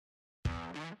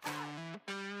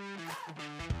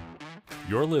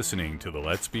You're listening to the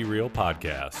Let's Be Real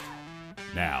podcast.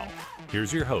 Now,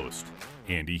 here's your host,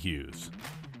 Andy Hughes.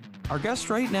 Our guest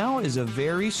right now is a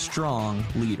very strong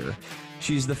leader.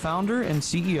 She's the founder and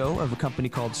CEO of a company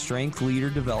called Strength Leader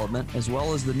Development, as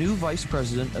well as the new Vice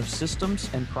President of Systems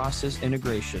and Process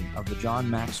Integration of the John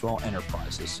Maxwell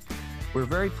Enterprises. We're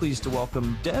very pleased to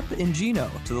welcome Deb Ingino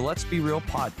to the Let's Be Real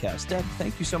podcast. Deb,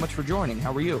 thank you so much for joining.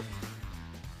 How are you?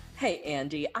 Hey,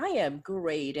 Andy, I am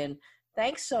great, and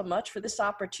thanks so much for this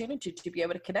opportunity to be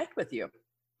able to connect with you.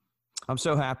 I'm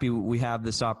so happy we have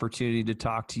this opportunity to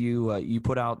talk to you. You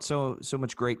put out so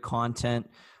much great content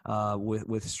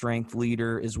with Strength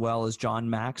Leader as well as John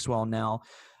Maxwell now.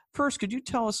 First, could you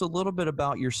tell us a little bit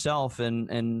about yourself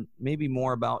and maybe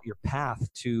more about your path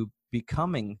to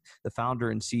becoming the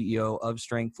founder and CEO of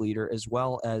Strength Leader as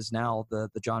well as now the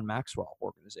John Maxwell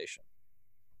organization?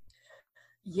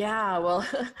 Yeah, well,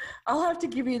 I'll have to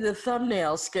give you the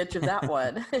thumbnail sketch of that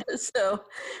one.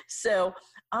 So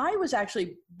I was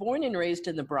actually born and raised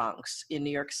in the Bronx in New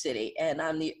York City, and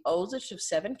I'm the oldest of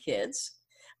 7 kids.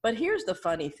 But here's the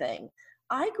funny thing.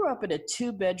 I grew up in a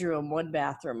 2-bedroom,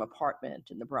 1-bathroom apartment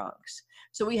in the Bronx.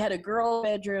 So we had a girl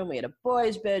bedroom, we had a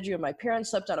boy's bedroom, my parents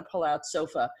slept on a pull-out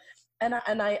sofa. And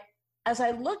I, as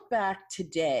I look back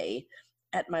today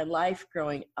at my life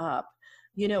growing up,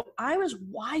 you know, I was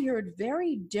wired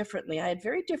very differently. I had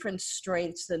very different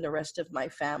strengths than the rest of my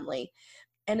family.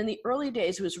 And in the early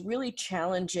days, it was really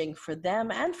challenging for them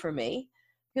and for me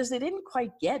because they didn't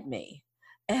quite get me.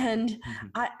 And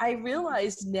I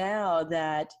realize now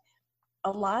that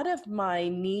a lot of my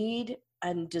need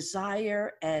and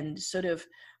desire and sort of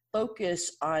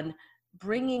focus on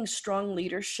bringing strong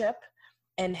leadership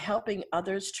and helping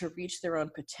others to reach their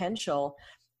own potential,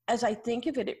 as I think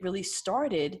of it, it really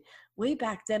started way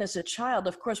back then as a child.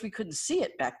 Of course, we couldn't see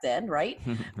it back then, right?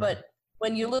 But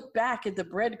when you look back at the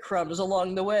breadcrumbs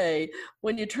along the way,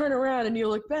 when you turn around and you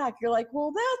look back, you're like,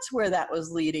 well, that's where that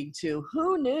was leading to.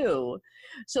 Who knew?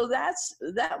 So that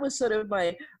was sort of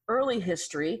my early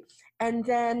history. And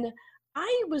then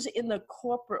I was in the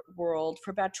corporate world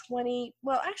for about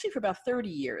 30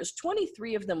 years,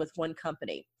 23 of them with one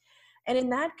company. And in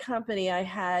that company, I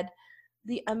had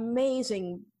the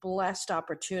amazing, blessed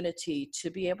opportunity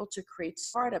to be able to create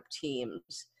startup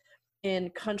teams in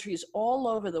countries all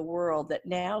over the world that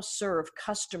now serve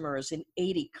customers in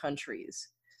 80 countries.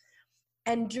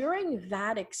 And during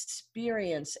that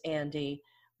experience, Andy,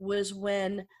 was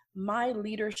when my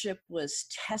leadership was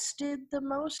tested the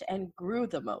most and grew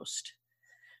the most.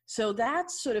 So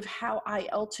that's sort of how I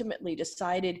ultimately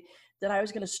decided that I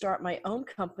was going to start my own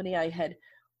company. I had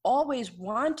always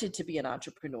wanted to be an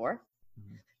entrepreneur.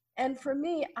 And for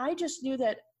me, I just knew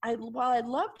that while I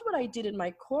loved what I did in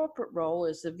my corporate role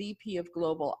as the VP of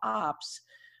Global Ops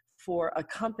for a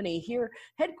company here,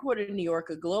 headquartered in New York,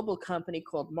 a global company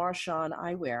called Marchon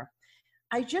Eyewear,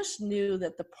 I just knew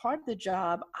that the part of the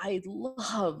job I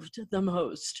loved the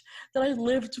most, that I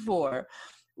lived for,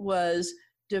 was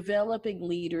developing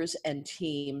leaders and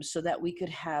teams so that we could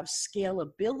have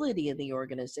scalability in the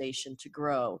organization to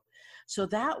grow. So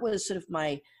that was sort of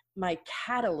my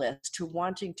catalyst to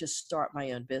wanting to start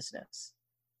my own business.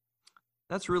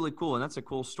 That's really cool. And that's a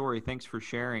cool story. Thanks for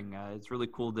sharing. It's really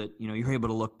cool that, you're able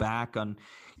to look back on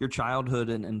your childhood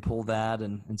and pull that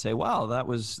and say, wow,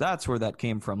 that's where that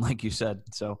came from, like you said.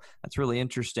 So that's really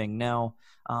interesting. Now,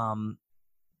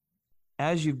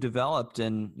 as you've developed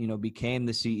and, became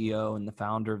the CEO and the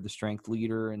founder of the Strength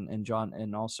Leader and John,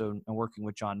 and also working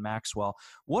with John Maxwell,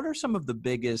 what are some of the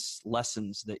biggest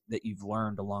lessons that you've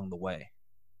learned along the way?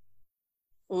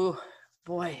 Oh,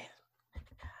 boy.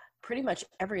 Pretty much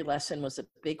every lesson was a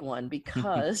big one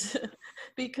because,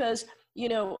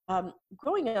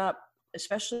 growing up,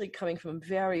 especially coming from a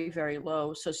very, very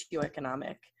low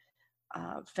socioeconomic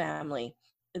family,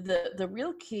 the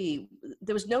real key,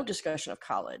 there was no discussion of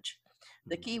college.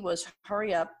 The key was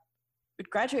hurry up,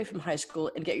 graduate from high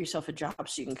school and get yourself a job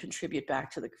so you can contribute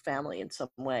back to the family in some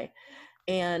way.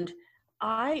 And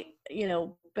I,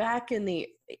 back in the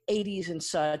 80s and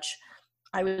such,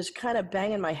 I was kind of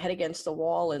banging my head against the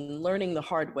wall and learning the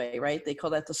hard way, right? They call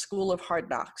that the school of hard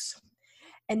knocks.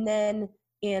 And then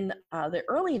in the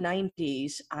early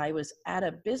 90s, I was at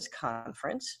a biz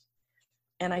conference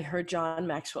and I heard John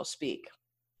Maxwell speak.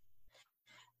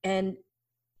 And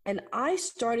I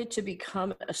started to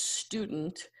become a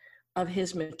student of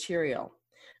his material.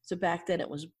 So back then it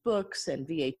was books and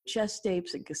VHS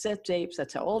tapes and cassette tapes.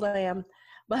 That's how old I am.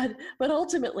 But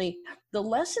ultimately, the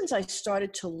lessons I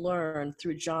started to learn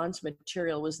through John's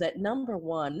material was that, number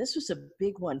one, this was a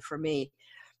big one for me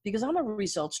because I'm a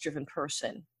results-driven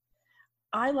person.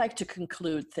 I like to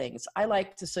conclude things. I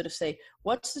like to sort of say,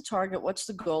 what's the target? What's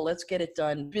the goal? Let's get it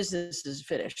done. Business is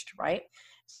finished, right?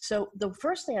 So the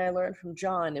first thing I learned from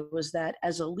John, it was that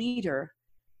as a leader,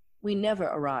 we never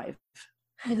arrive.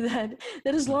 that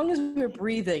as long as we're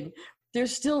breathing,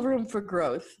 there's still room for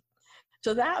growth.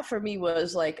 So that for me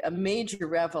was like a major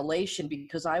revelation,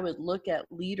 because I would look at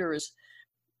leaders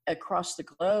across the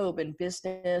globe in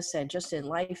business and just in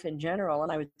life in general,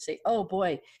 and I would say, oh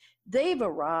boy, they've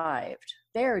arrived.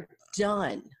 They're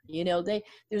done.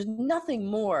 There's nothing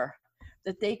more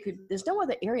that there's no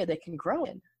other area they can grow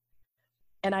in.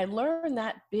 And I learned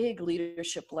that big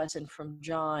leadership lesson from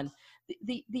John.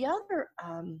 The other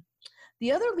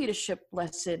leadership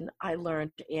lesson I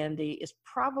learned, Andy, is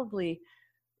probably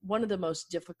one of the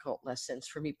most difficult lessons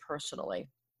for me personally.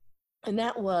 And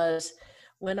that was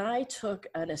when I took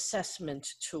an assessment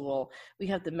tool. We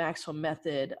have the Maxwell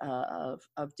method of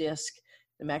DISC,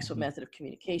 the Maxwell method of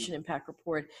communication impact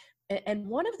report. And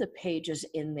one of the pages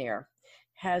in there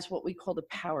has what we call the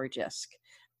power DISC.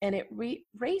 And it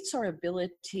rates our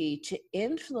ability to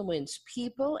influence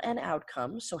people and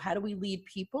outcomes. So how do we lead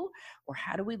people, or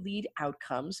how do we lead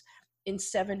outcomes, in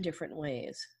 7 different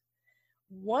ways.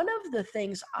 One of the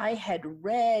things I had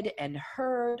read and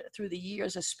heard through the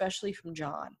years, especially from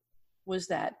John, was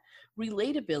that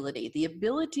relatability, the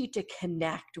ability to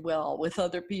connect well with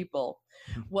other people,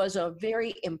 was a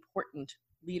very important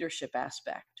leadership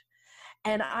aspect.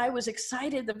 And I was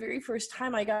excited the very first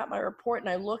time I got my report and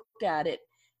I looked at it,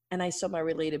 and I saw my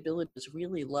relatability was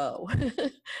really low.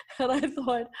 And I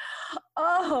thought,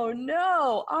 oh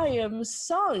no, I am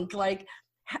sunk. Like,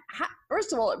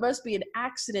 first of all, it must be an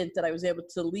accident that I was able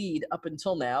to lead up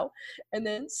until now. And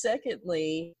then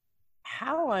secondly,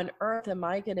 how on earth am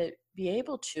I going to be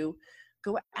able to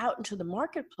go out into the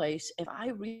marketplace if I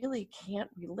really can't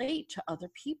relate to other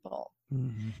people?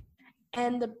 Mm-hmm.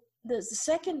 And the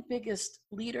second biggest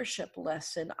leadership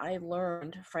lesson I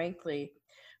learned, frankly,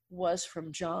 was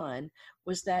from John,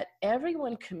 was that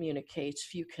everyone communicates,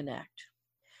 few connect.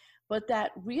 But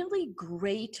that really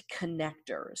great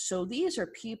connectors, so these are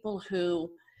people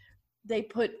who, they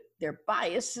put their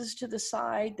biases to the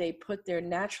side, they put their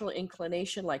natural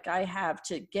inclination, like I have,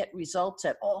 to get results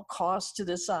at all costs to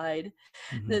the side,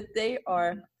 that they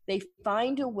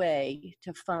find a way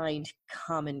to find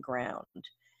common ground.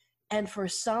 And for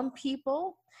some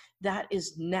people, that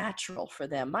is natural for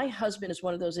them. My husband is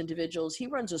one of those individuals. He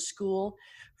runs a school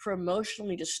for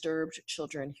emotionally disturbed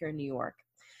children here in New York.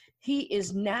 He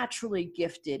is naturally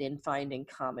gifted in finding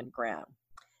common ground.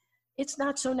 It's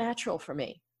not so natural for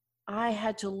me. I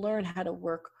had to learn how to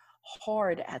work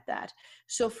hard at that.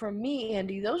 So for me,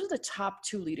 Andy, those are the top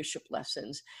 2 leadership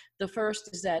lessons. The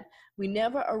first is that we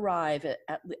never arrive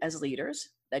as leaders,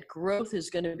 that growth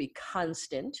is going to be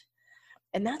constant.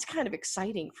 And that's kind of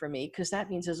exciting for me, because that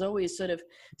means there's always sort of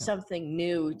something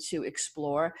new to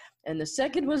explore. And the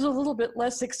second was a little bit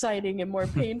less exciting and more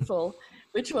painful,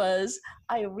 which was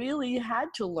I really had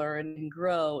to learn and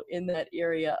grow in that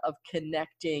area of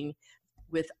connecting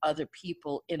with other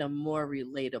people in a more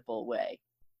relatable way.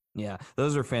 Yeah,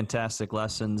 those are fantastic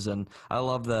lessons, and I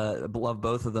love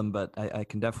both of them. But I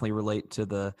can definitely relate to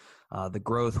the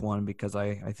growth one, because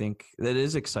I think that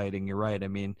is exciting. You're right. I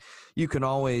mean, you can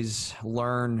always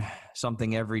learn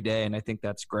something every day, and I think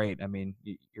that's great. I mean,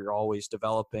 you're always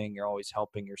developing, you're always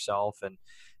helping yourself, and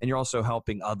you're also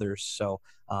helping others. So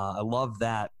I love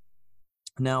that.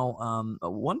 Now,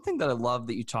 one thing that I love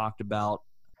that you talked about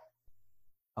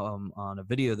on a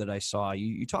video that I saw,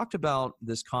 you talked about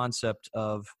this concept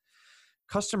of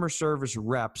customer service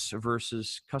reps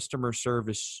versus customer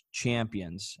service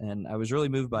champions. And I was really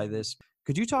moved by this.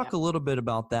 Could you talk a little bit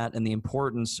about that and the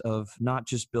importance of not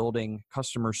just building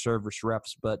customer service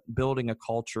reps, but building a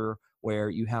culture where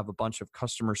you have a bunch of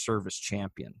customer service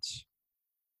champions?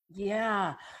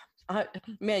 Yeah.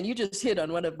 Man, you just hit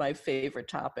on one of my favorite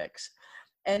topics.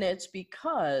 And it's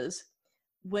because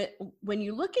when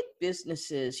you look at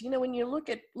businesses, when you look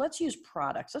at, let's use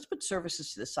products, let's put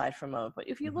services to the side for a moment. But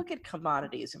if you look at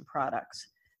commodities and products,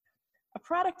 a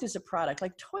product is a product.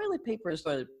 Like toilet paper is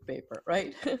toilet paper,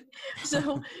 right?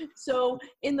 So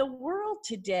in the world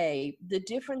today, the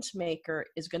difference maker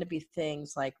is going to be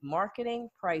things like marketing,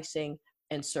 pricing,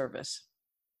 and service.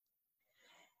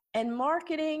 And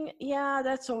marketing,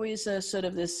 that's always a sort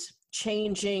of this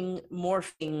changing,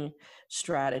 morphing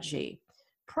strategy.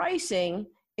 Pricing,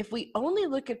 if we only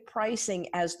look at pricing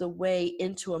as the way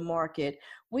into a market,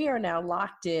 we are now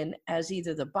locked in as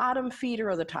either the bottom feeder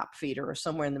or the top feeder or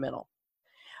somewhere in the middle.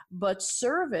 But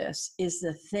service is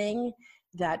the thing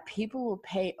that people will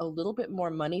pay a little bit more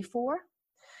money for,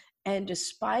 And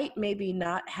despite maybe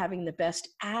not having the best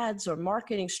ads or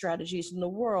marketing strategies in the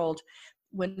world,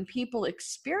 when people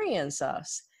experience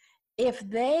us, if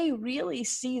they really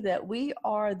see that we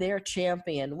are their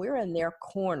champion, we're in their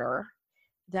corner,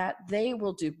 that they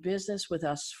will do business with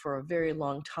us for a very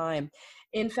long time.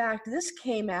 In fact, this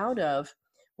came out of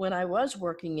when I was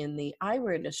working in the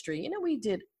eyewear industry. We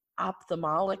did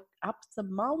ophthalmic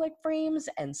frames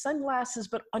and sunglasses,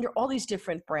 but under all these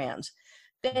different brands.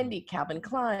 Fendi, Calvin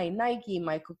Klein, Nike,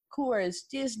 Michael Kors,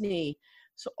 Disney,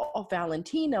 so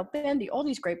Valentino, Fendi, all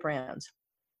these great brands.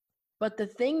 But the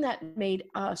thing that made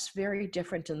us very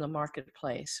different in the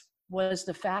marketplace was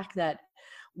the fact that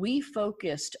we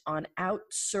focused on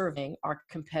outserving our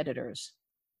competitors.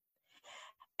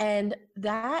 And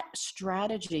that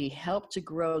strategy helped to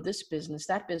grow that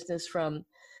business from,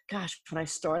 when I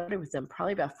started with them,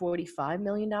 probably about $45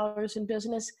 million in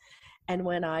business. And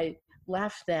when I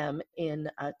left them in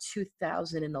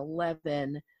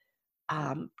 2011,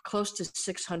 close to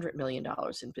 $600 million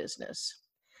in business.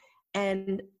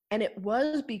 And it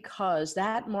was because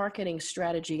that marketing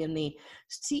strategy, and the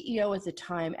CEO at the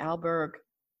time, Al Berg,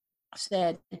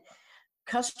 said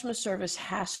customer service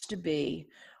has to be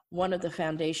one of the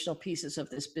foundational pieces of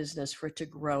this business for it to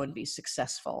grow and be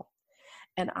successful.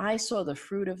 And I saw the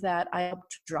fruit of that. I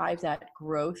helped drive that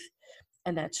growth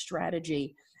and that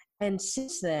strategy. And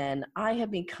since then, I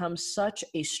have become such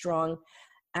a strong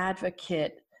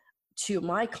advocate to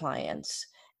my clients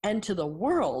and to the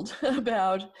world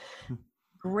about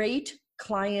great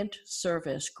client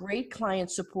service, great client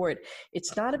support.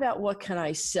 It's not about what can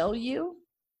I sell you.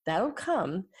 That'll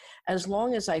come as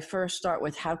long as I first start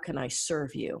with how can I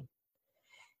serve you.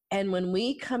 And when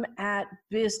we come at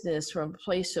business from a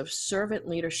place of servant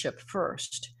leadership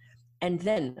first, and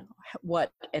then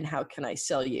what and how can I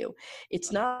sell you?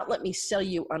 It's not let me sell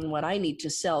you on what I need to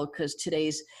sell because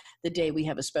today's the day we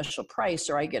have a special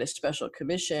price, or I get a special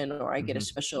commission, or I get a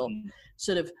special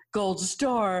sort of gold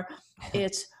star.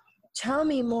 It's tell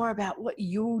me more about what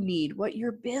you need, what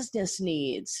your business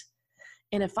needs.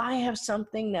 And if I have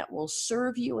something that will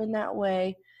serve you in that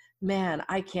way, man,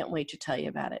 I can't wait to tell you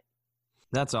about it.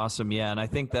 That's awesome. Yeah. And I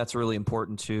think that's really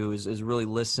important too, is really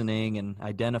listening and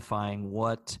identifying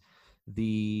what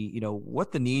the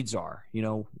needs are,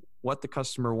 what the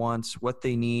customer wants, what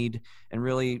they need, and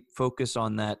really focus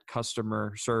on that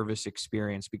customer service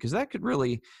experience, because that could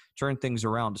really turn things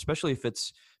around, especially if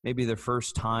it's maybe their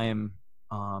first time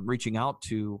reaching out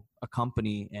to a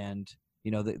company and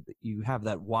you have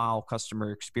that wow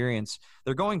customer experience.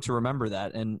 They're going to remember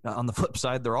that. And on the flip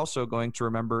side, they're also going to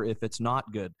remember if it's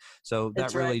not good. So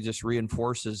that really just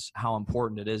reinforces how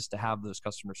important it is to have those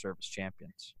customer service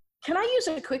champions. Can I use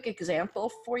a quick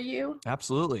example for you?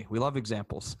 Absolutely. We love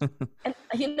examples. And,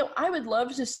 I would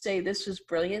love to say this was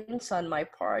brilliance on my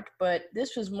part, but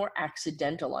this was more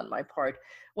accidental on my part.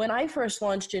 When I first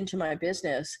launched into my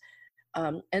business,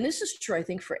 and this is true, I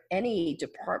think, for any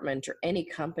department or any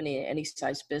company, any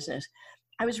size business,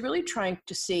 I was really trying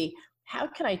to see how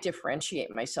can I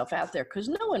differentiate myself out there, because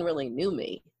no one really knew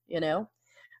me,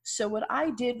 So what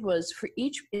I did was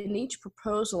in each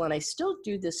proposal, and I still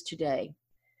do this today,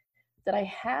 that I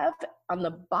have on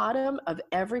the bottom of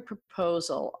every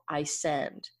proposal I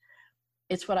send,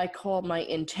 it's what I call my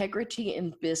integrity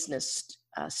in business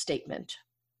statement.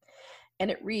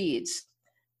 And it reads,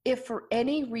 if for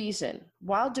any reason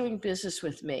while doing business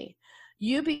with me,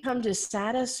 you become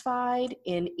dissatisfied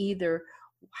in either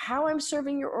how I'm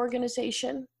serving your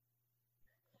organization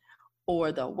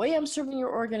or the way I'm serving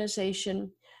your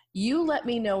organization, you let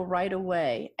me know right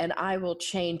away and I will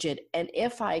change it. And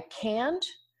if I can't,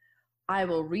 I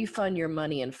will refund your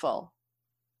money in full.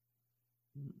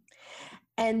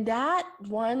 And that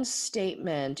one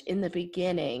statement in the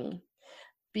beginning,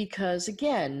 because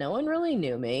again, no one really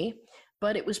knew me,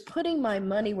 but it was putting my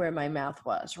money where my mouth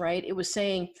was, right? It was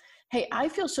saying, hey, I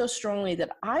feel so strongly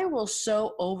that I will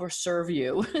so overserve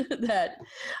you that,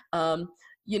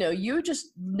 you just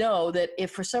know that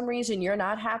if for some reason you're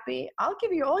not happy, I'll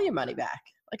give you all your money back.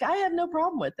 Like, I have no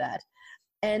problem with that.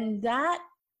 And that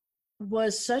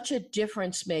was such a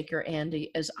difference maker,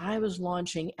 Andy, as I was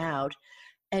launching out,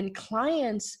 and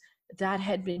clients that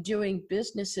had been doing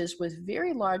businesses with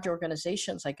very large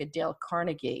organizations like a Dale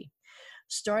Carnegie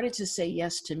started to say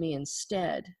yes to me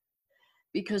instead,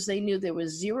 because they knew there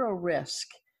was zero risk.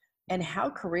 And how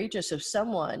courageous of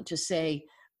someone to say,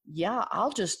 yeah,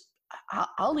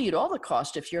 I'll eat all the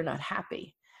cost if you're not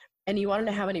happy. And you want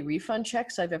to know how many refund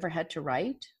checks I've ever had to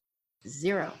write?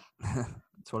 Zero.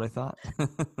 That's what I thought.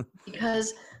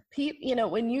 Because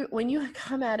when you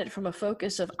come at it from a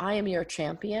focus of I am your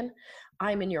champion,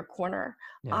 I'm in your corner,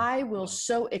 I will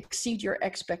so exceed your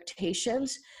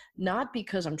expectations not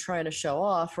because I'm trying to show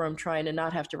off or I'm trying to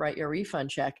not have to write your refund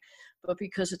check, but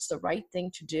because it's the right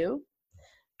thing to do,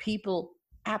 people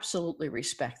absolutely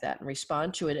respect that and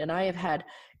respond to it. And I have had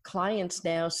clients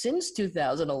now since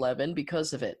 2011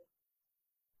 because of it.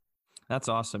 That's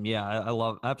awesome. Yeah,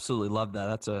 I absolutely love that.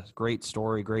 That's a great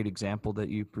story, great example that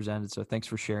you presented. So thanks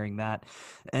for sharing that.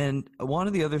 And one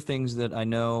of the other things that I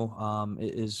know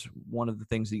is one of the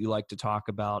things that you like to talk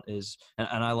about is,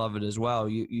 and I love it as well.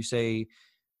 You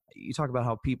talk about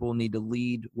how people need to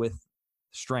lead with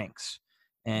strengths.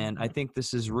 And I think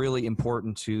this is really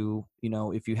important to,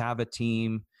 if you have a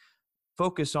team,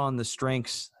 focus on the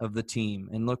strengths of the team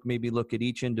and maybe look at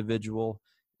each individual,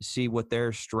 see what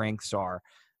their strengths are.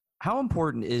 How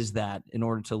important is that in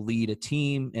order to lead a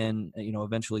team and,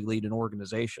 eventually lead an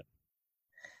organization?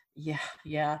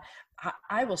 Yeah.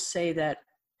 I will say that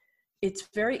it's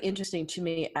very interesting to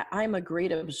me. I'm a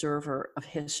great observer of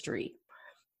history,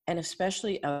 and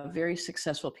especially of very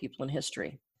successful people in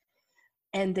history.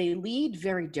 And they lead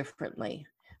very differently.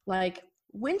 Like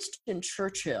Winston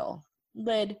Churchill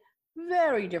led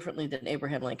very differently than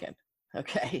Abraham Lincoln.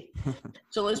 Okay.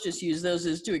 So let's just use those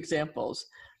as two examples.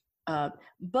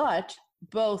 But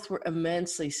both were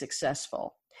immensely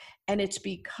successful. And it's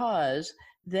because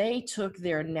they took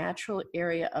their natural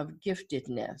area of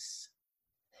giftedness,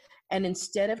 and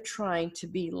instead of trying to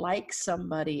be like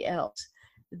somebody else,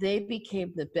 they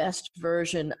became the best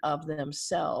version of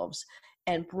themselves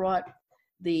and brought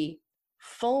the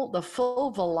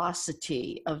full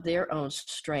velocity of their own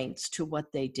strengths to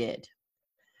what they did.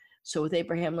 So with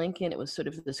Abraham Lincoln, it was sort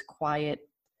of this quiet,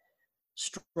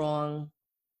 strong,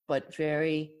 but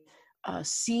very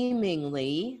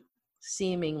seemingly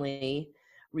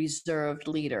reserved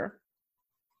leader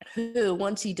who,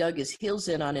 once he dug his heels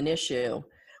in on an issue,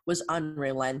 was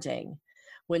unrelenting.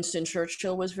 Winston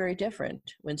Churchill was very different.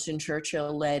 Winston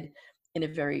Churchill led in a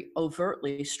very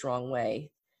overtly strong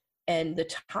way. And the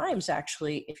times,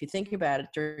 actually, if you think about it,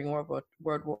 during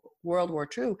World War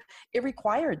II, it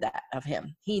required that of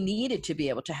him. He needed to be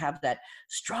able to have that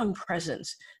strong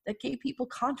presence that gave people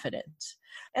confidence.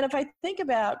 And if I think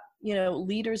about,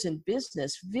 leaders in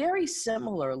business, very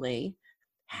similarly,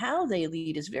 how they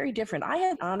lead is very different. I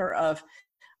had the honor of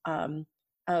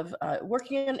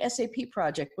working on an SAP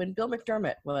project when Bill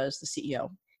McDermott was the CEO.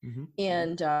 Mm-hmm.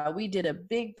 And we did a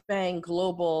big bang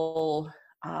global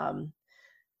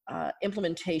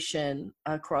implementation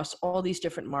across all these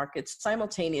different markets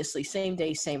simultaneously, same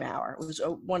day, same hour. It was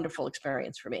a wonderful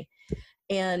experience for me.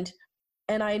 And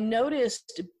I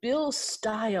noticed Bill's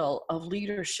style of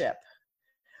leadership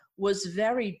was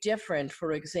very different,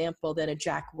 for example, than a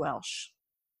Jack Welch.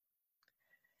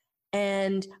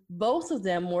 And both of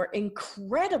them were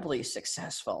incredibly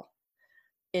successful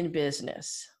in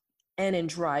business and in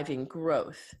driving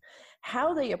growth.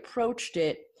 How they approached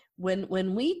it,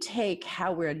 when we take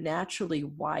how we're naturally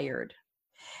wired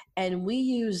and we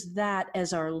use that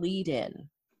as our lead-in,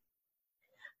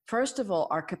 first of all,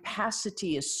 our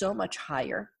capacity is so much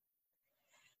higher.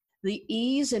 The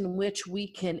ease in which we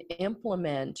can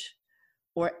implement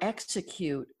or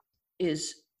execute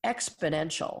is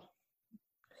exponential.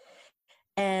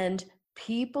 And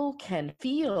people can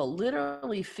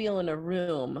literally feel in a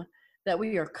room that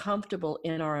we are comfortable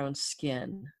in our own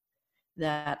skin,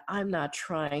 that I'm not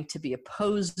trying to be a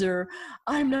poser.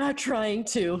 I'm not trying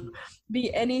to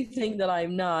be anything that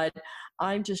I'm not.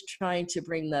 I'm just trying to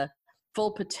bring the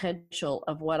full potential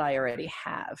of what I already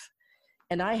have.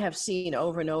 And I have seen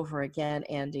over and over again,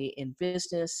 Andy, in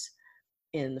business,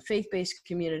 in the faith-based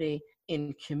community,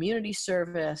 in community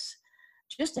service,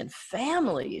 just in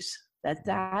families,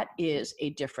 that is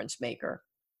a difference maker.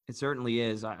 It certainly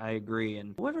is. I agree.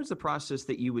 And what is the process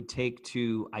that you would take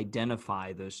to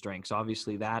identify those strengths?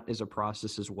 Obviously, that is a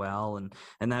process as well.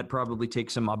 And that probably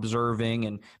takes some observing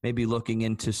and maybe looking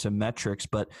into some metrics.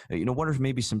 But, what are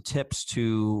maybe some tips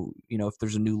to, if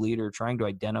there's a new leader trying to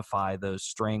identify those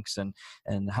strengths and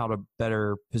how to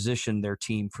better position their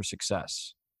team for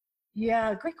success?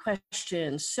 Yeah, great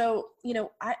question. So,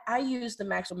 I use the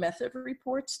Maxwell Method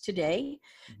reports today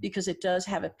because it does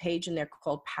have a page in there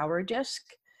called Power Disc,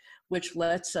 which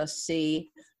lets us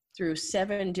see through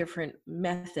 7 different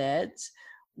methods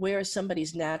where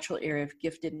somebody's natural area of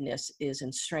giftedness is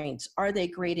and strengths. Are they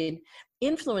great in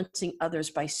influencing others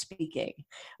by speaking?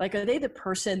 Like, are they the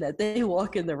person that they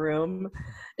walk in the room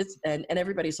and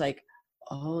everybody's like,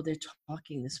 oh, they're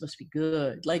talking, this must be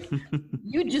good. Like,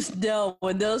 you just know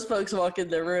when those folks walk in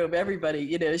the room,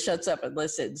 everybody, shuts up and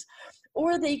listens.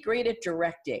 Or are they great at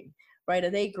directing, right? Are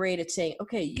they great at saying,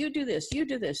 okay, you do this, you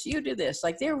do this, you do this?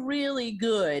 Like, they're really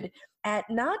good at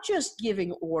not just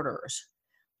giving orders,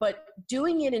 but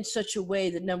doing it in such a way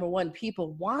that, number one,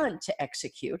 people want to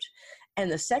execute. And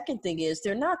the second thing is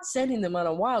they're not sending them on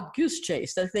a wild goose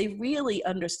chase, that they really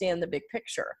understand the big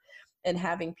picture and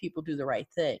having people do the right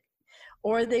thing.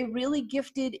 Or they really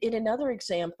gifted in another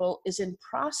example is in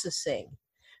processing.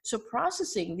 So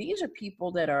processing, these are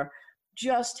people that are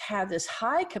just have this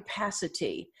high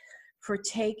capacity for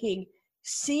taking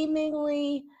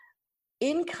seemingly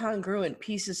incongruent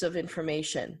pieces of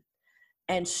information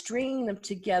and stringing them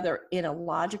together in a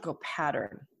logical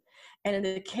pattern. And in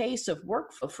the case of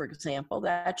workflow, for example,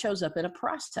 that shows up in a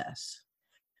process.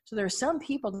 So there are some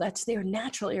people that's their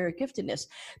natural area of giftedness.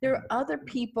 There are other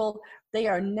people, they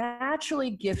are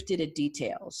naturally gifted at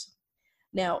details.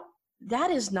 Now, that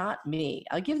is not me.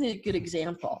 I'll give you a good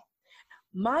example.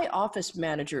 My office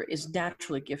manager is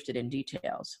naturally gifted in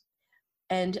details.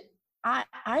 And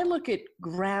I look at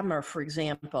grammar, for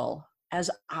example, as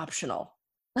optional.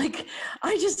 Like,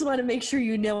 I just want to make sure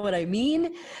you know what I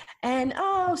mean. And,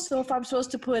 so if I'm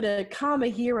supposed to put a comma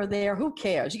here or there, who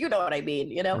cares? You know what I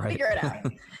mean, Right. Figure it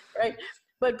out, right?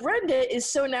 But Brenda is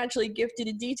so naturally gifted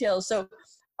in details. So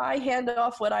I hand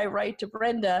off what I write to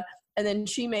Brenda, and then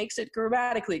she makes it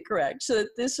grammatically correct. So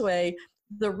that this way,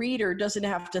 the reader doesn't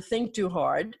have to think too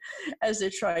hard as they're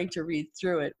trying to read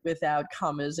through it without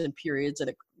commas and periods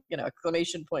and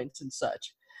exclamation points and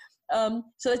such.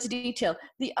 So that's a detail.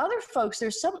 The other folks,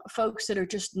 there's some folks that are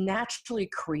just naturally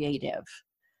creative.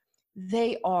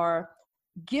 They are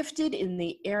gifted in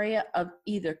the area of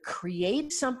either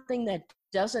create something that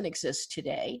doesn't exist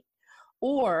today,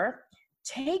 or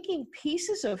taking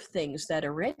pieces of things that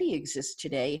already exist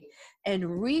today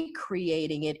and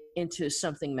recreating it into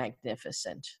something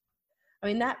magnificent. I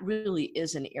mean, that really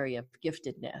is an area of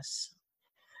giftedness.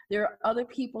 There are other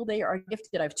people, they are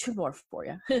gifted. I have two more for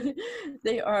you.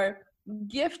 They are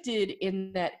gifted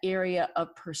in that area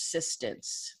of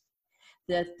persistence,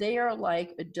 that they are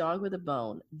like a dog with a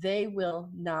bone. They will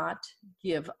not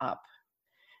give up.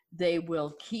 They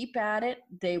will keep at it.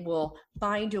 They will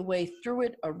find a way through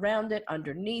it, around it,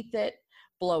 underneath it,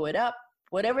 blow it up.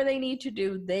 Whatever they need to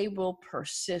do, they will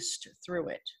persist through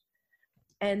it.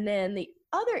 And then the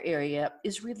other area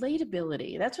is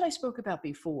relatability. That's what I spoke about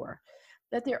before,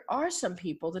 that there are some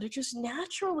people that are just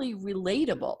naturally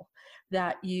relatable,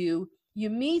 that you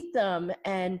meet them,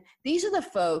 and these are the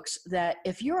folks that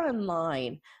if you're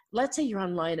online, let's say you're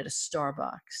online at a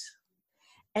Starbucks,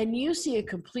 and you see a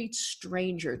complete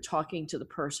stranger talking to the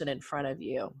person in front of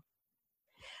you,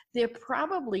 they're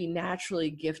probably naturally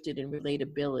gifted in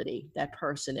relatability, that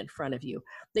person in front of you.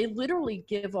 They literally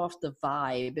give off the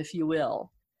vibe, if you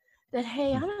will, that,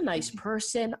 hey, I'm a nice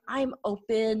person, I'm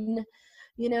open,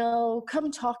 come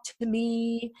talk to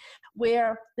me.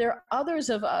 Where there are others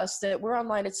of us that we're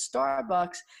online at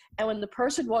Starbucks, and when the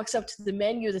person walks up to the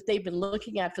menu that they've been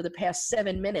looking at for the past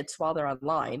 7 minutes while they're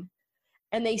online,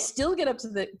 and they still get up to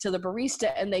the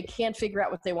barista and they can't figure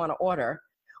out what they want to order,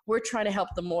 we're trying to help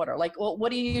them order. Like, well,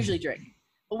 what do you usually drink?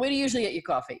 Well, where do you usually get your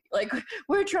coffee? Like,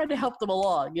 we're trying to help them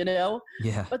along,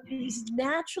 Yeah. But these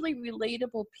naturally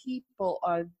relatable people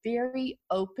are very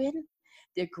open.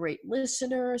 They're great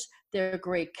listeners. They're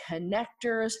great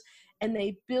connectors, and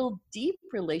they build deep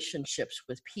relationships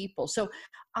with people. So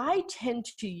I tend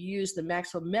to use the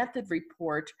Maxwell Method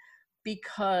report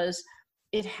because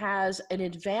it has an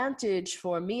advantage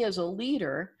for me as a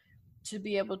leader to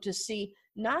be able to see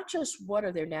not just what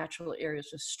are their natural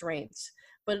areas of strengths,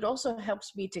 but it also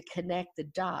helps me to connect the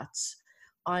dots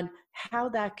on how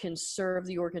that can serve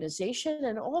the organization,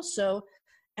 and also,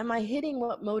 am I hitting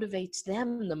what motivates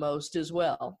them the most as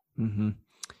well? Mm-hmm.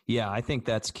 Yeah, I think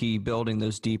that's key, building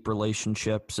those deep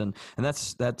relationships. And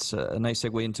that's a nice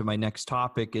segue into my next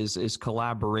topic is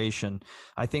collaboration.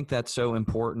 I think that's so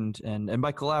important. And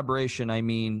by collaboration, I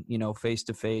mean,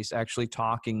 face-to-face, actually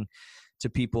talking to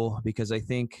people, because I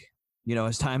think,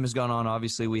 as time has gone on,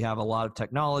 obviously we have a lot of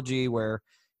technology where,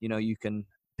 you can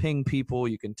ping people,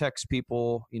 you can text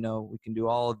people, we can do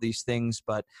all of these things.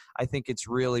 But I think it's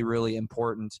really, really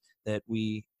important that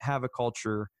we have a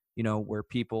culture where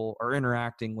people are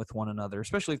interacting with one another,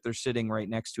 especially if they're sitting right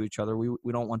next to each other.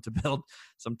 We don't want to build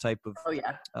some type of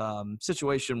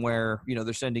situation where,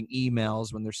 they're sending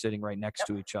emails when they're sitting right next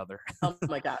to each other. Oh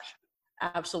my gosh.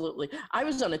 Absolutely. I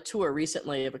was on a tour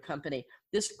recently of a company.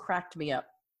 This cracked me up.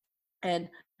 And,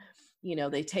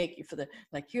 they take you for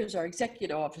here's our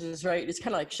executive offices, right? It's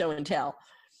kind of like show and tell.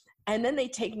 And then they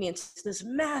take me into this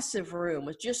massive room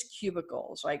with just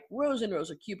cubicles, like rows and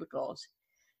rows of cubicles.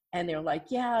 And they're like,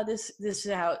 yeah, this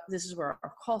is where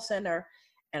our call center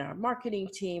and our marketing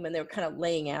team, and they're kind of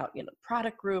laying out,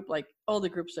 product group, like all the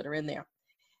groups that are in there.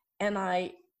 And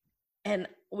I And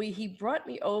he brought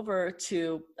me over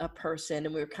to a person,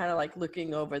 and we were kind of like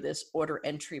looking over this order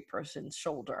entry person's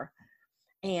shoulder.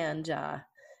 And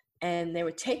they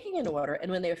were taking an order.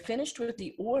 And when they were finished with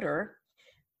the order,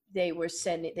 they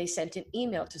sent an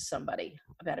email to somebody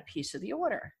about a piece of the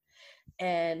order.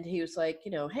 And he was like,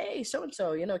 hey,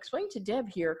 so-and-so, explain to Deb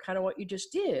here kind of what you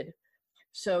just did.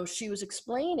 So she was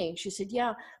explaining, she said,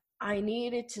 yeah, I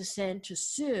needed to send to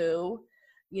Sue,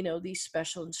 these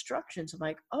special instructions. I'm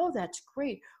like, oh, that's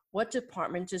great. What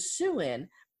department is Sue in?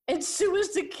 And Sue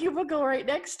is the cubicle right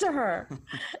next to her.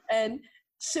 And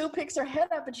Sue picks her head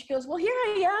up and she goes, well, here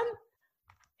I am.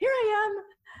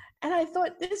 And I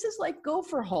thought, this is like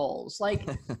gopher holes. Like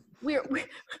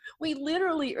we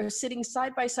literally are sitting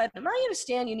side by side. And I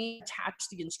understand you need to attach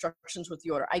the instructions with the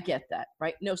order. I get that,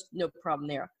 right? No problem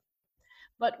there.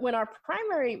 But when our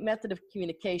primary method of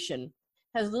communication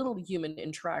has little human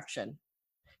interaction,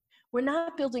 we're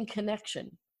not building connection.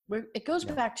 It goes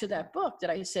back to that book that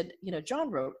I said,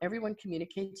 John wrote, Everyone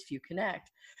Communicates If You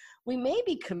Connect. We may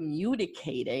be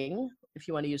communicating, if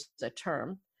you want to use that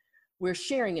term, we're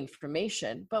sharing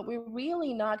information, but we're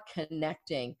really not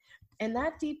connecting. And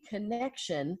that deep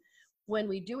connection, when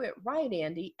we do it right,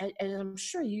 Andy, and I'm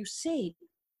sure you see,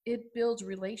 it builds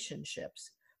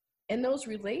relationships. And those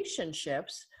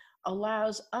relationships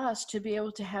allows us to be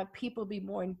able to have people be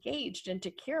more engaged and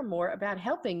to care more about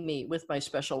helping me with my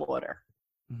special order.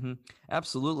 Mm-hmm.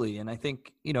 Absolutely. And I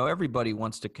think, everybody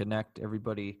wants to connect.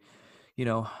 Everybody,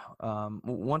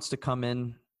 wants to come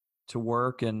in to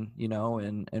work and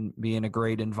be in a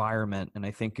great environment. And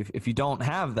I think if you don't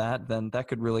have that, then that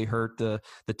could really hurt the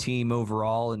team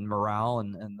overall and morale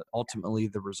and ultimately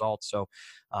the results. So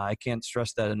I can't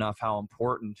stress that enough, how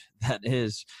important that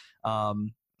is.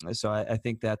 So I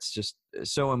think that's just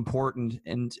so important.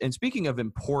 And speaking of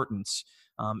importance,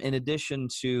 in addition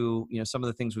to some of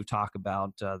the things we've talked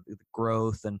about, the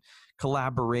growth and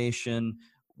collaboration,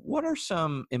 what are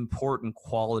some important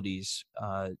qualities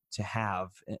to have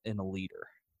in a leader?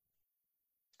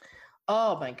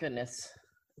 Oh my goodness.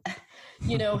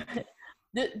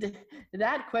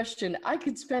 That question, I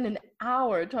could spend an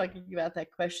hour talking about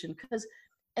that question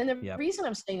and the reason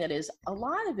I'm saying that is a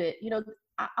lot of it,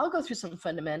 I'll go through some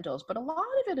fundamentals, but a lot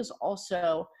of it is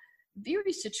also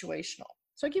very situational.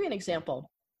 So I'll give you an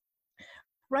example.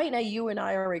 Right now, you and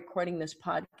I are recording this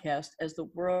podcast as the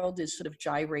world is sort of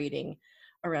gyrating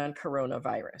around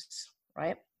coronavirus,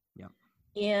 right? Yeah.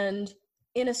 And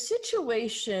in a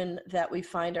situation that we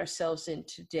find ourselves in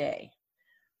today,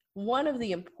 one of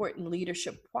the important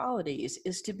leadership qualities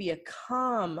is to be a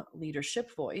calm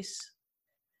leadership voice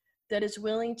that is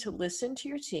willing to listen to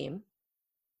your team.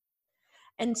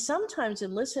 And sometimes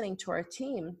in listening to our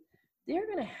team, they're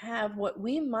going to have what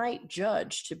we might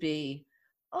judge to be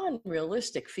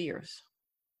unrealistic fears.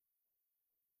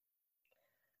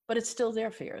 But it's still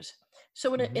their fears.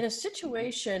 So in a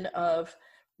situation of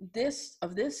this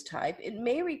type, it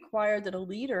may require that a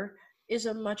leader is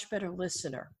a much better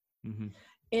listener. Mm-hmm.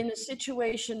 In a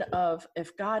situation of,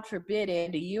 if God forbid,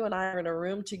 Andy, you and I are in a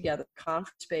room together,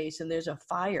 conference space, and there's a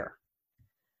fire,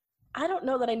 I don't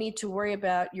know that I need to worry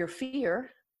about your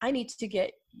fear. I need to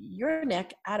get your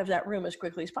neck out of that room as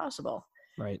quickly as possible.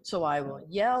 Right. So I will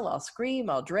yell, I'll scream,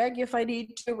 I'll drag you if I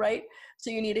need to, right? So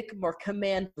you need a more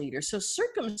command leader. So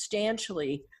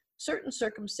circumstantially, certain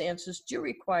circumstances do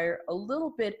require a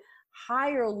little bit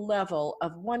higher level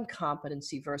of one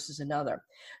competency versus another.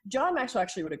 John Maxwell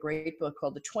actually wrote a great book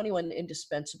called The 21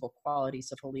 Indispensable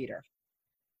Qualities of a Leader.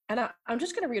 And I'm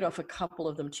just going to read off a couple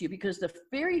of them to you, because the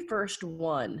very first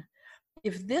one,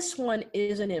 if this one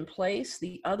isn't in place,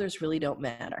 the others really don't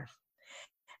matter.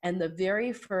 And the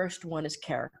very first one is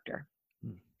character.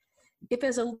 If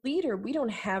as a leader, we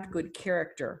don't have good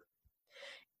character,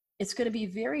 it's going to be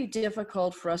very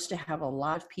difficult for us to have a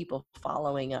lot of people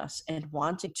following us and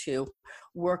wanting to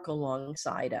work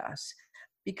alongside us,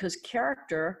 because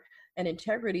character and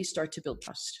integrity start to build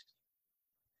trust.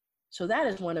 So that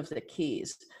is one of the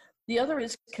keys. The other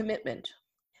is commitment.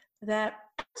 That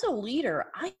as a leader,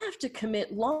 I have to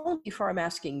commit long before I'm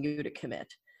asking you to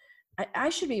commit. I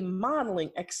should be modeling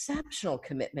exceptional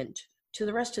commitment to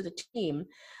the rest of the team,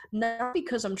 not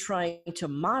because I'm trying to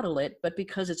model it, but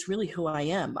because it's really who I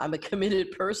am. I'm a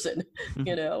committed person,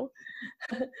 The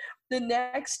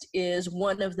next is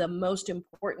one of the most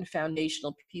important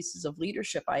foundational pieces of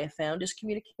leadership I have found is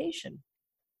communication.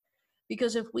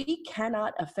 Because if we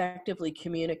cannot effectively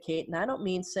communicate, and I don't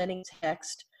mean sending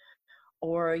text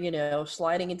or,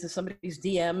 sliding into somebody's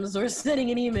DMs or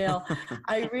sending an email,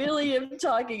 I really am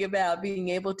talking about being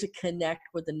able to connect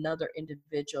with another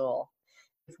individual.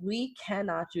 If we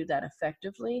cannot do that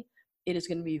effectively, it is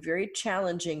going to be very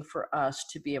challenging for us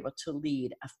to be able to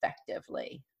lead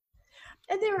effectively.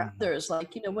 And there are others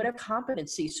like, whatever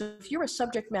competency. So if you're a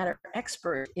subject matter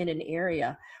expert in an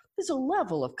area, there's a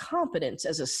level of competence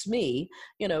as a SME,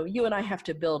 you and I have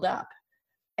to build up.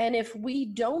 And if we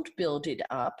don't build it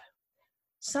up,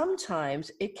 sometimes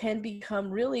it can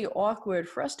become really awkward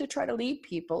for us to try to lead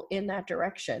people in that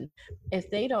direction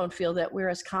if they don't feel that we're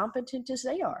as competent as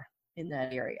they are in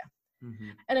that area.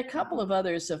 And a couple of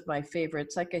others of my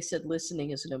favorites, like I said, listening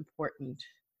is an important,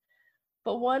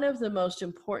 but one of the most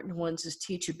important ones is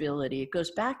teachability. It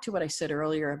goes back to what I said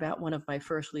earlier about one of my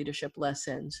first leadership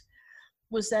lessons,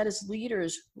 was that as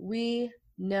leaders, we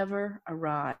never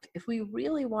arrive. If we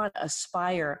really want to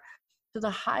aspire to the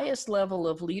highest level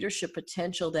of leadership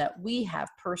potential that we have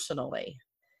personally,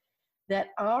 that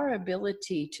our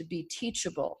ability to be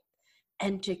teachable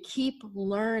and to keep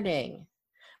learning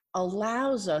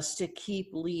allows us to keep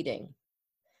leading.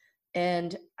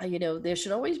 And, there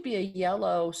should always be a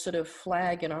yellow sort of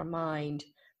flag in our mind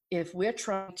if we're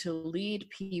trying to lead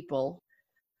people,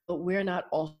 but we're not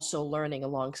also learning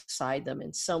alongside them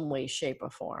in some way, shape, or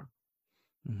form.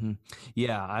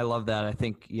 Yeah, I love that. I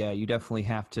think, you definitely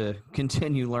have to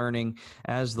continue learning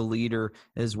as the leader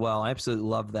as well. I absolutely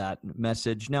love that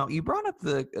message. Now, you brought up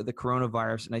the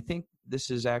coronavirus, and I think this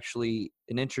is actually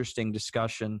an interesting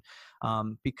discussion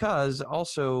because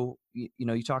also,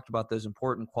 you talked about those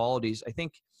important qualities. I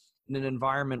think in an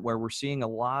environment where we're seeing a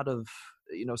lot of,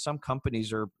 some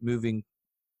companies are moving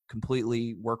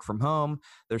completely work from home.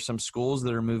 There's some schools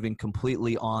that are moving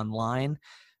completely online.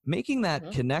 Making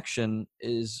that connection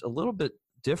is a little bit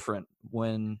different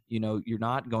when, you're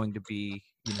not going to be,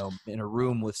 in a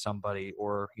room with somebody,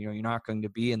 or, you're not going to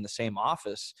be in the same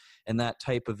office in that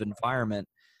type of environment.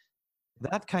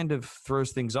 That kind of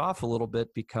throws things off a little bit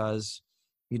because,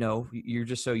 you're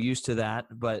just so used to that,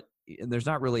 but there's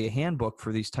not really a handbook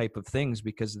for these type of things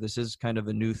because this is kind of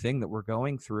a new thing that we're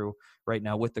going through right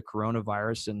now with the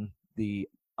coronavirus and the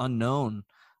unknown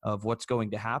of what's going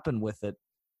to happen with it.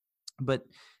 But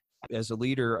as a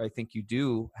leader, I think you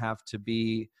do have to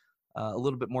be a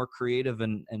little bit more creative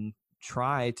and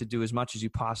try to do as much as you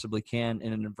possibly can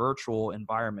in a virtual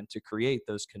environment to create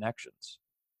those connections.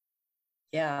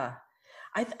 Yeah,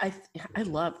 I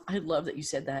love that you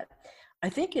said that. I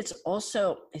think it's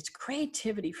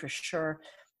creativity for sure.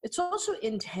 It's also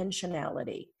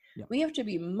intentionality. Yeah. We have to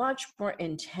be much more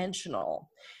intentional.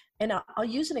 And I'll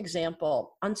use an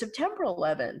example. On September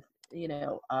 11th,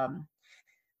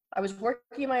 I was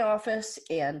working in my office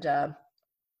and,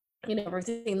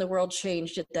 everything in the world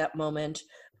changed at that moment.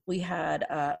 We had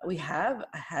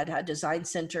a design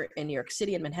center in New York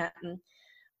City in Manhattan.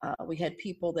 We had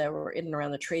people that were in and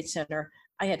around the Trade Center.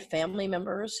 I had family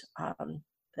members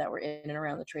that were in and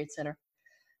around the Trade Center.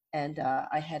 And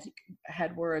I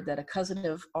had word that a cousin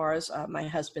of ours, my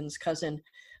husband's cousin,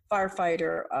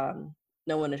 firefighter,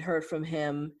 no one had heard from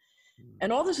him.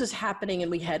 And all this was happening, and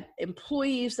we had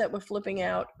employees that were flipping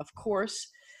out, of course.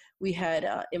 We had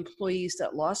employees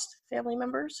that lost family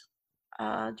members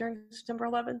during September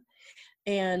 11th.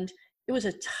 And it was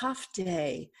a tough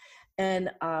day. And,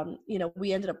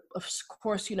 we ended up, of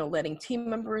course, letting team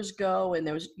members go. And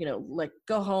there was, like,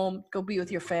 go home, go be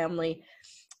with your family.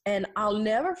 And I'll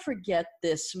never forget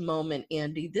this moment,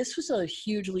 Andy. This was a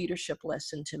huge leadership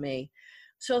lesson to me.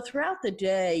 So throughout the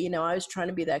day, I was trying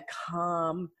to be that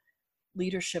calm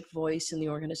leadership voice in the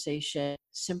organization,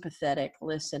 sympathetic,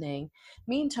 listening.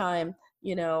 Meantime,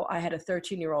 I had a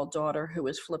 13-year-old daughter who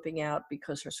was flipping out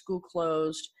because her school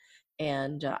closed,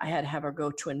 and I had to have her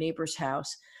go to a neighbor's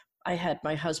house. I had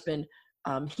my husband,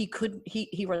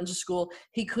 he runs a school.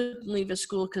 He couldn't leave his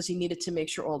school because he needed to make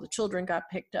sure all the children got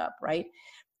picked up, right?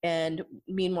 And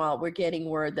meanwhile, we're getting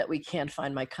word that we can't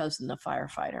find my cousin, the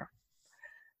firefighter.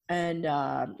 And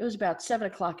it was about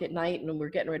 7:00 at night, and we're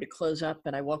getting ready to close up.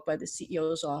 And I walked by the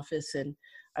CEO's office, and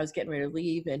I was getting ready to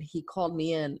leave. And he called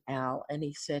me in, Al, and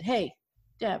he said, "Hey,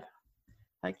 Deb."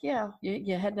 Like, "Yeah,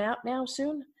 you heading out now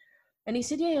soon?" And he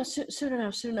said, "Yeah, soon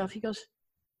enough. He goes,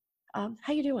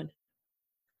 "How you doing?"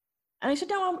 And I said,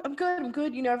 "No, I'm good.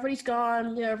 Everybody's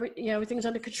gone. Everything's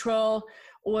under control.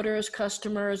 Orders,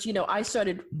 customers. I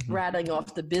started rattling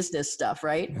off the business stuff,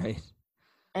 right? Right.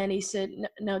 And he said,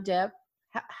 "No, Deb.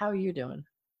 How are you doing?"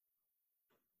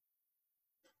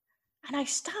 And I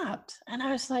stopped, and I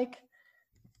was like,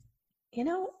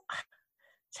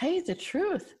 tell you the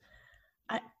truth,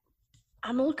 I'm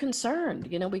a little concerned.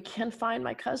 We can't find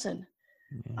my cousin.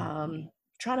 Trying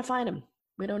to find him.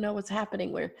 We don't know what's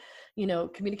happening. Where,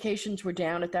 communications were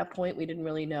down at that point. We didn't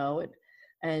really know it,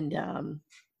 and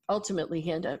ultimately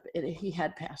he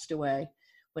had passed away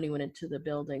when he went into the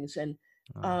buildings. And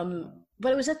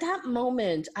But it was at that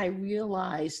moment I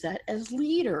realized that as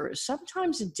leaders,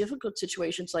 sometimes in difficult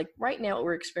situations, like right now what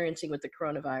we're experiencing with the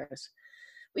coronavirus,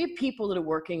 we have people that are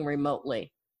working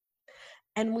remotely.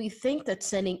 And we think that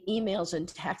sending emails and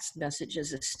text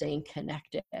messages is staying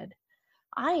connected.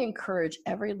 I encourage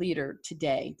every leader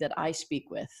today that I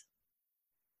speak with,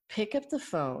 pick up the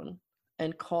phone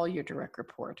and call your direct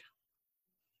report.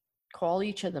 Call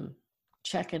each of them,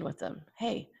 check in with them.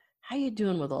 Hey, how you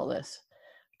doing with all this?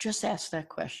 Just ask that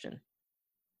question.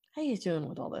 How you doing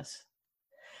with all this?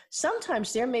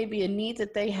 Sometimes there may be a need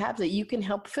that they have that you can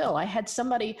help fill. I had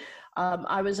somebody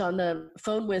I was on the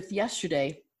phone with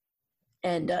yesterday,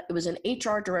 and it was an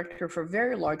HR director for a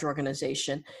very large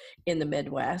organization in the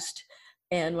Midwest.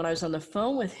 And when I was on the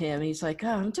phone with him, he's like, oh,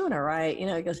 I'm doing all right. You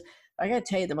know, he goes, I got to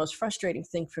tell you, the most frustrating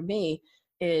thing for me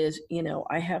is, you know,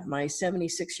 I have my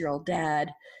 76-year-old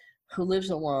dad who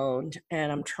lives alone,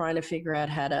 and I'm trying to figure out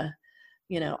how to,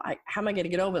 you know, how am I going to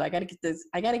get over it? I got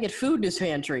to get food in his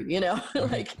pantry, you know,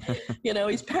 like, you know,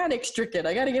 he's panic stricken.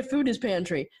 I got to get food in his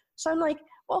pantry. So I'm like,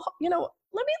 well, you know,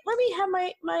 let me have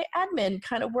my admin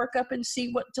kind of work up and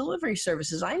see what delivery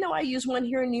services. I know I use one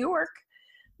here in New York.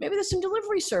 Maybe there's some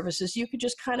delivery services. You could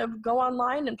just kind of go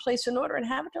online and place an order and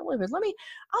have it delivered.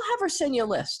 I'll have her send you a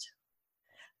list.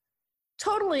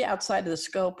 Totally outside of the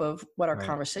scope of what our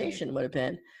conversation would have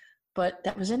been. But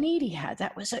that was a need he had.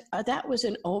 That was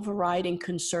an overriding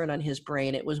concern on his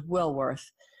brain. It was well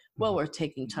worth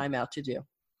taking time out to do.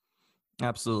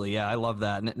 Absolutely. Yeah. I love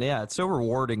that. And yeah, it's so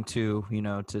rewarding to, you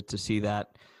know, to see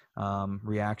that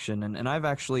reaction. And I've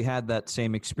actually had that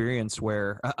same experience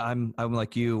where I'm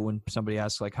like you, when somebody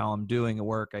asks like how I'm doing at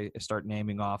work, I start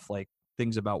naming off like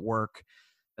things about work.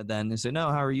 And then they say,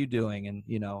 no, how are you doing? And,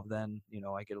 you know, then, you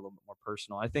know, I get a little bit more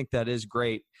personal. I think that is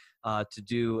great to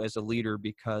do as a leader,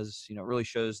 because, you know, it really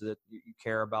shows that you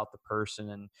care about the person,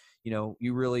 and, you know,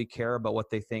 you really care about what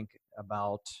they think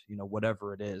about, you know,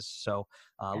 whatever it is. So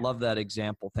love that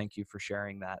example. Thank you for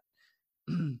sharing that.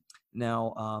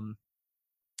 Now,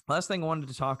 last thing I wanted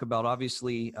to talk about,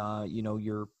 obviously, you know,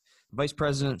 you're Vice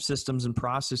President of Systems and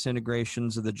Process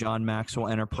Integrations of the John Maxwell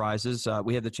Enterprises.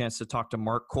 We had the chance to talk to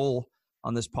Mark Cole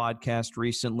on this podcast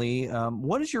recently.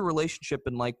 What has your relationship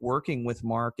been like working with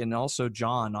Mark, and also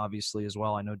John, obviously, as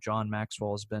well? I know John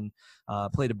Maxwell has been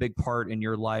played a big part in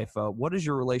your life. What has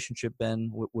your relationship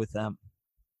been with them?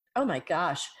 Oh my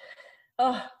gosh.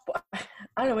 Oh, I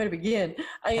don't know where to begin.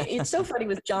 It's so funny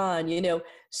with John, you know,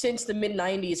 since the mid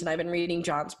 90s, and I've been reading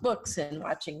John's books and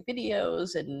watching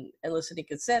videos and listening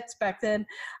to cassettes back then.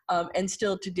 And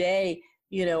still today,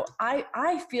 you know,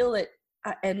 I feel that,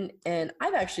 and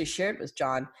I've actually shared with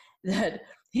John that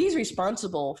he's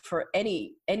responsible for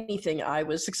anything I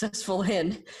was successful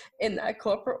in that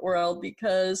corporate world,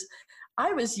 because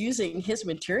I was using his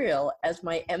material as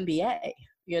my MBA,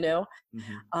 you know.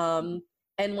 Mm-hmm.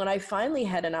 And when I finally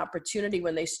had an opportunity,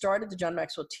 when they started the John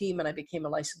Maxwell team and I became a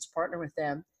licensed partner with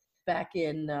them back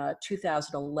in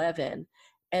 2011,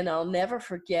 and I'll never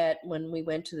forget when I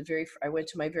went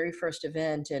to my very first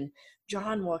event, and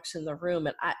John walks in the room,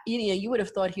 and you would have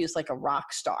thought he was like a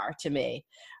rock star to me,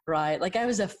 right? Like I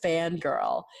was a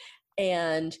fangirl.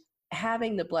 And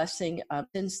having the blessing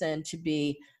since then to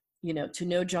be, you know, to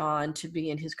know John, to be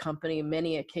in his company on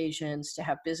many occasions, to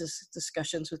have business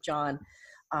discussions with John,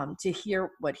 to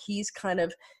hear what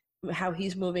how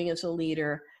he's moving as a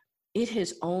leader, it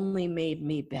has only made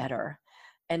me better.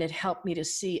 And it helped me to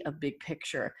see a big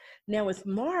picture. Now with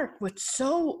Mark, what's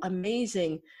so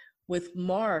amazing with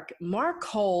Mark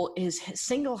Cole is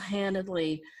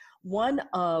single-handedly one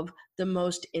of the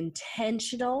most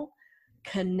intentional,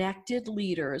 connected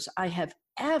leaders I have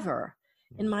ever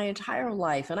in my entire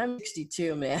life. And I'm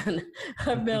 62, man.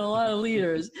 I've met a lot of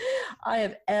leaders I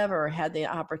have ever had the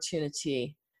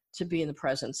opportunity to be in the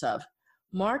presence of.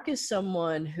 Mark is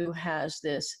someone who has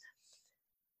this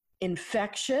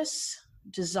infectious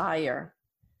desire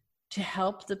to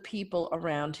help the people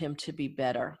around him to be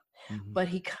better. Mm-hmm. But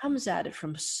he comes at it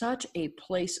from such a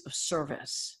place of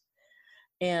service.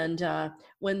 And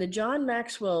when the John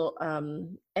Maxwell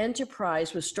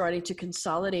enterprise was starting to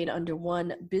consolidate under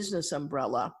one business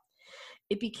umbrella,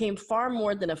 it became far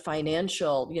more than a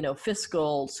financial, you know,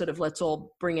 fiscal sort of let's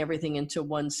all bring everything into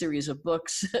one series of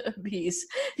books piece.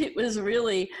 It was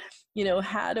really, you know,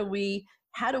 how do we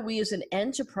as an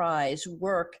enterprise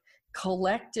work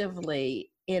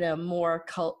collectively in a more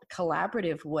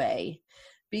collaborative way?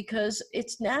 Because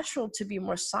it's natural to be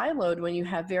more siloed when you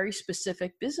have very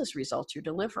specific business results you're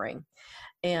delivering.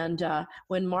 And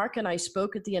when Mark and I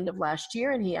spoke at the end of last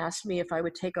year, and he asked me if I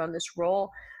would take on this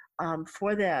role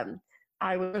for them,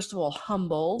 I was first of all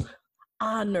humbled,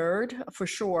 honored for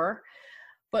sure,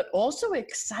 but also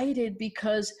excited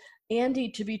because, Andy,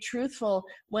 to be truthful,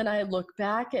 when I look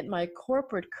back at my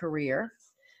corporate career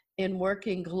in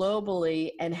working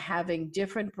globally and having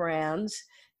different brands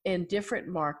in different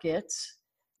markets,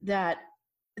 that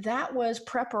was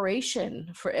preparation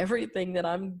for everything that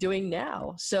I'm doing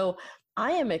now. So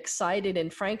I am excited,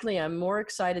 and frankly, I'm more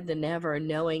excited than ever,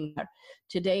 knowing that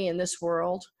today in this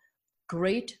world,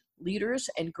 great leaders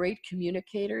and great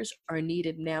communicators are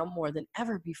needed now more than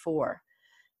ever before.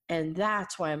 And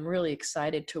that's why I'm really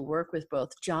excited to work with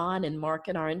both John and Mark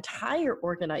and our entire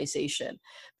organization,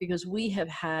 because we have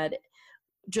had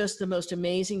just the most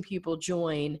amazing people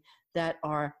join that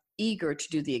are eager to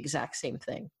do the exact same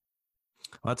thing.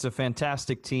 Well, that's a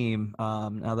fantastic team.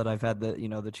 Now that I've had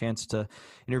the chance to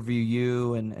interview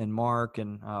you and Mark,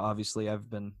 and obviously I've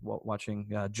been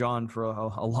watching John for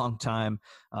a long time.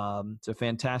 It's a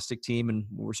fantastic team, and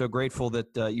we're so grateful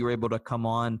that you were able to come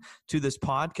on to this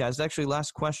podcast. Actually,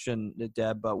 last question,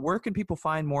 Deb, where can people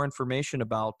find more information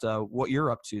about what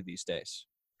you're up to these days?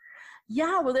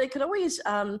 Yeah, well, they could always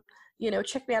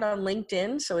check me out on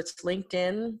LinkedIn. So it's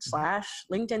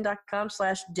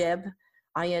LinkedIn.com/Deb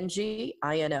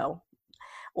INGINO,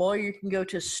 or you can go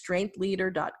to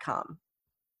strengthleader.com.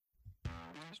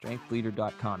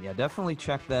 Strengthleader.com. Yeah, definitely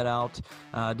check that out.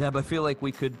 Deb, I feel like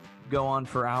we could go on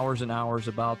for hours and hours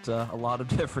about a lot of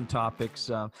different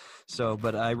topics.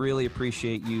 But I really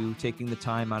appreciate you taking the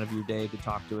time out of your day to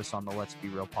talk to us on the Let's Be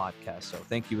Real podcast. So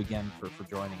thank you again for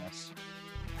joining us.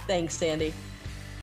 Thanks, Sandy.